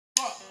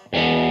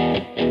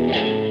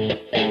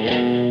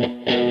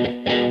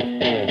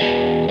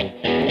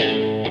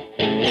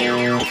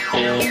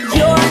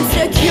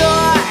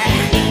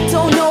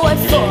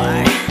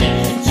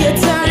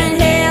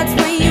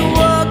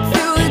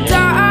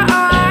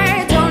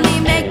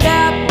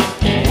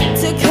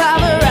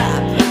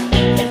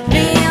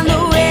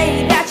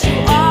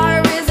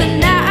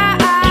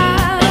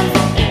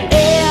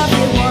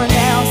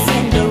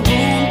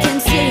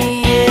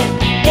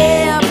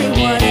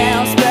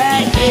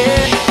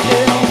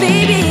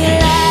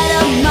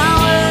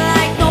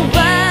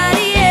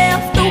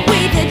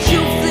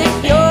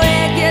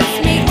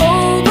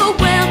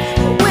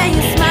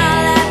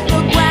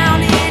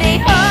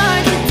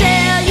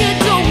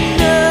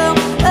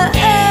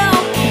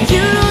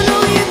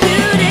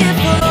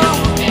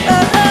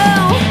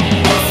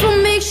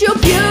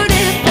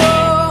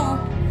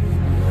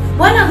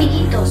Bueno,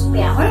 amiguitos,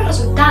 veamos los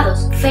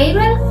resultados.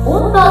 Favorite,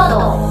 un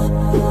voto.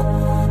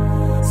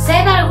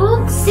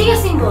 Cedarwood sigue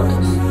sin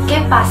votos.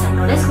 ¿Qué pasa?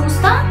 ¿No les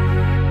gusta?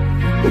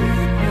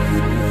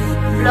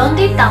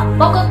 Blondie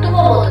tampoco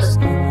tuvo votos.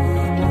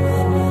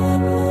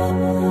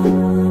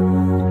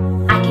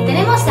 Aquí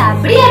tenemos a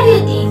Briar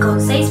Beauty con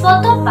 6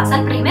 votos, pasa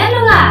al primer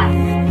lugar.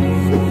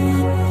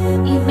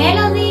 Y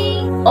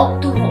Melody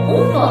obtuvo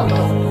un voto.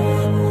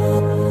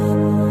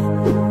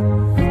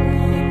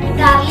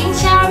 Darling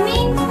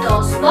Charming,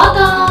 2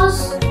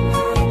 votos.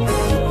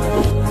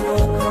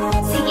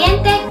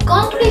 Siguiente,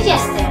 Country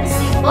Jester,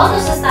 sin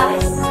votos esta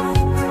vez.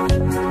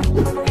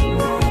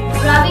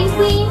 Robin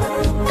Queen,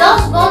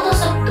 2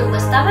 votos obtuvo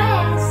esta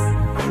vez.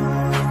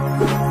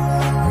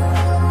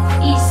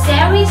 Y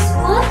Ceres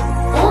Wood,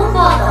 un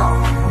voto.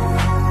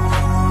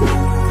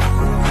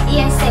 Y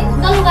en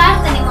segundo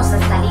lugar tenemos a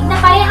esta linda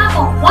pareja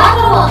con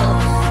 4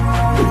 votos.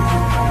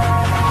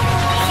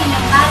 Sin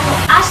embargo,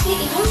 Ashley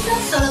y Gunther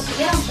solo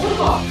tuvieron un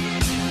voto.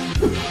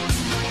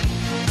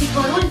 Y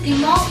por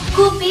último,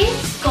 Cupid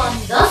con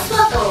 2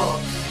 votos.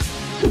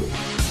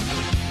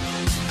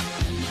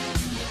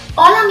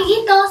 Hola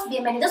amiguitos,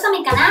 bienvenidos a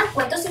mi canal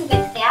Cuentos sin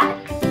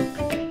Real.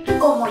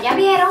 Como ya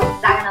vieron,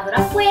 la ganadora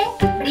fue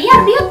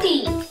Briar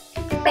Beauty.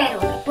 Pero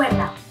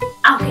recuerda,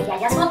 aunque ya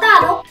hayas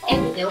votado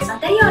en videos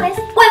anteriores,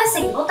 puedes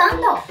seguir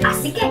votando.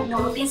 Así que no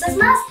lo pienses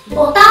más,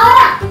 ¡vota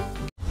ahora!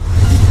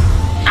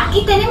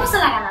 Aquí tenemos a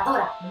la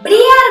ganadora,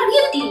 Briar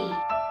Beauty.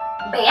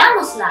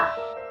 Veámosla.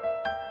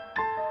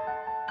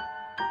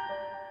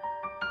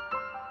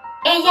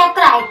 Ella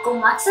trae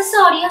como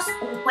accesorios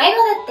un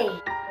juego de té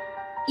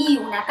y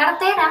una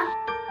cartera.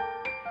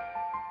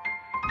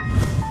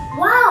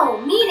 ¡Wow!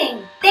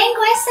 Miren,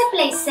 tengo este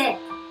playset.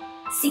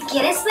 Si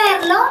quieres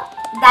verlo,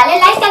 dale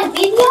like al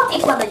vídeo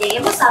y cuando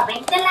lleguemos a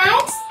 20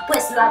 likes,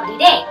 pues lo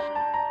abriré.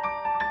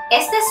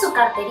 Esta es su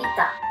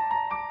carterita.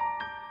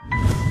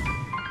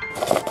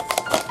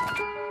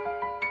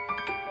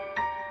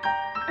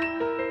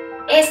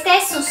 Este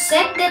es su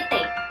set de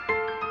té.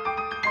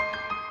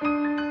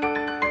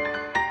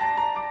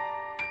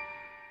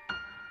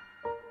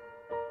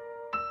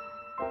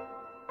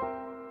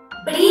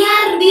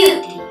 Briar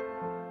Beauty.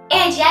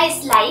 Ella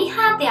es la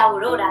hija de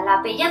Aurora,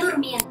 la bella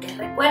durmiente,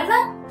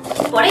 ¿recuerdan?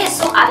 Por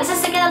eso a veces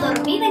se queda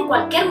dormida en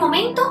cualquier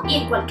momento y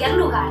en cualquier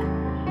lugar.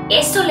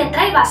 Eso le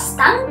trae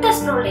bastantes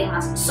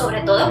problemas,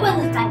 sobre todo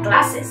cuando está en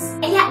clases.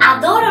 Ella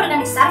adora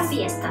organizar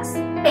fiestas,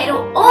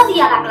 pero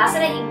odia la clase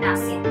de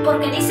gimnasia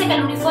porque dice que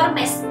el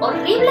uniforme es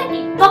horrible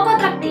y poco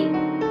atractivo.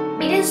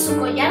 Miren su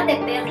collar de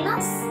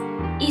perlas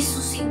y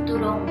su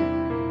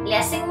cinturón. Le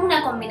hacen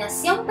una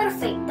combinación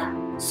perfecta,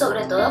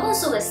 sobre todo con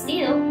su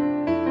vestido.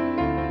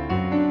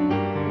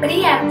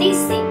 Briar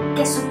dice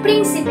que su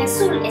príncipe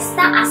azul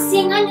está a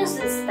 100 años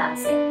de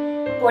distancia.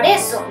 Por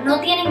eso no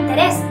tiene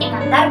interés en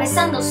andar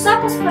besando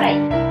sapos por ahí.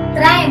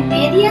 Trae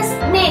medias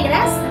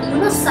negras y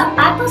unos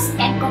zapatos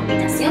en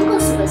combinación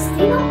con su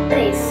vestido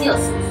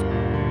preciosos.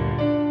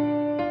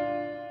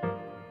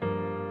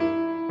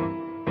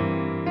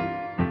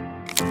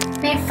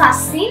 Me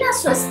fascina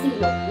su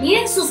estilo.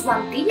 Miren sus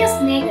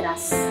guantillas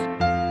negras.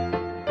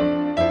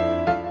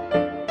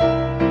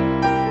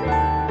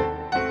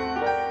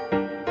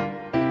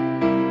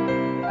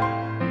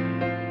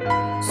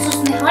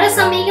 Sus mejores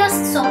amigas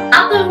son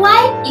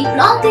Applewhite y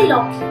Blondie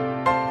Loki.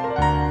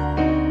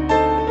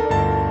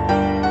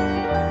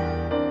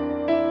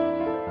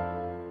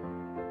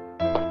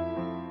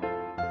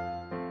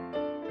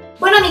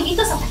 Bueno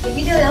amiguitos, hasta aquí el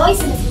video de hoy.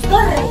 Si les gustó,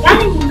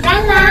 regalen un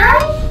gran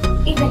like.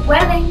 Y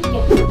recuerden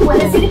que tú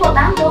puedes ir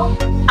votando.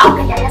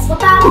 Aunque ya hayas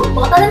votado,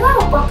 vota de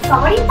nuevo por tu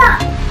favorita.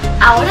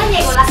 Ahora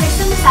llegó la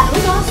sección de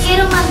saludos.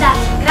 Quiero mandar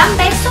un gran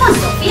beso a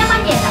Sofía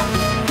Mayeda,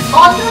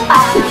 otro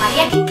para Ana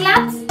María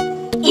Quinclaps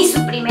y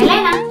su prima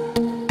Elena.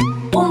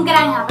 Un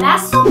gran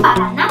abrazo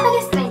para Natalie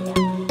Estrella.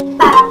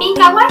 Para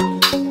Pinka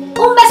White,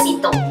 un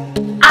besito.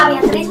 A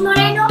Beatriz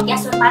Moreno y a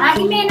su hermana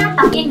Jimena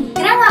también un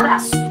gran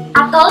abrazo.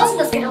 A todos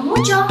los quiero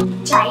mucho.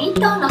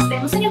 Chaito, nos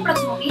vemos en el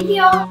próximo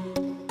video.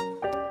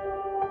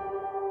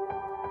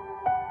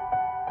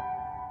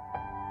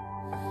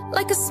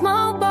 Like a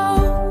small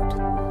boat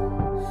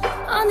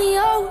on the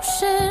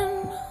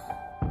ocean,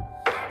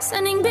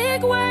 sending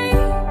big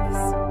waves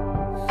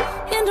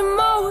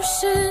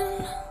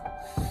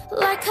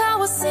like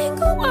how a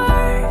single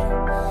word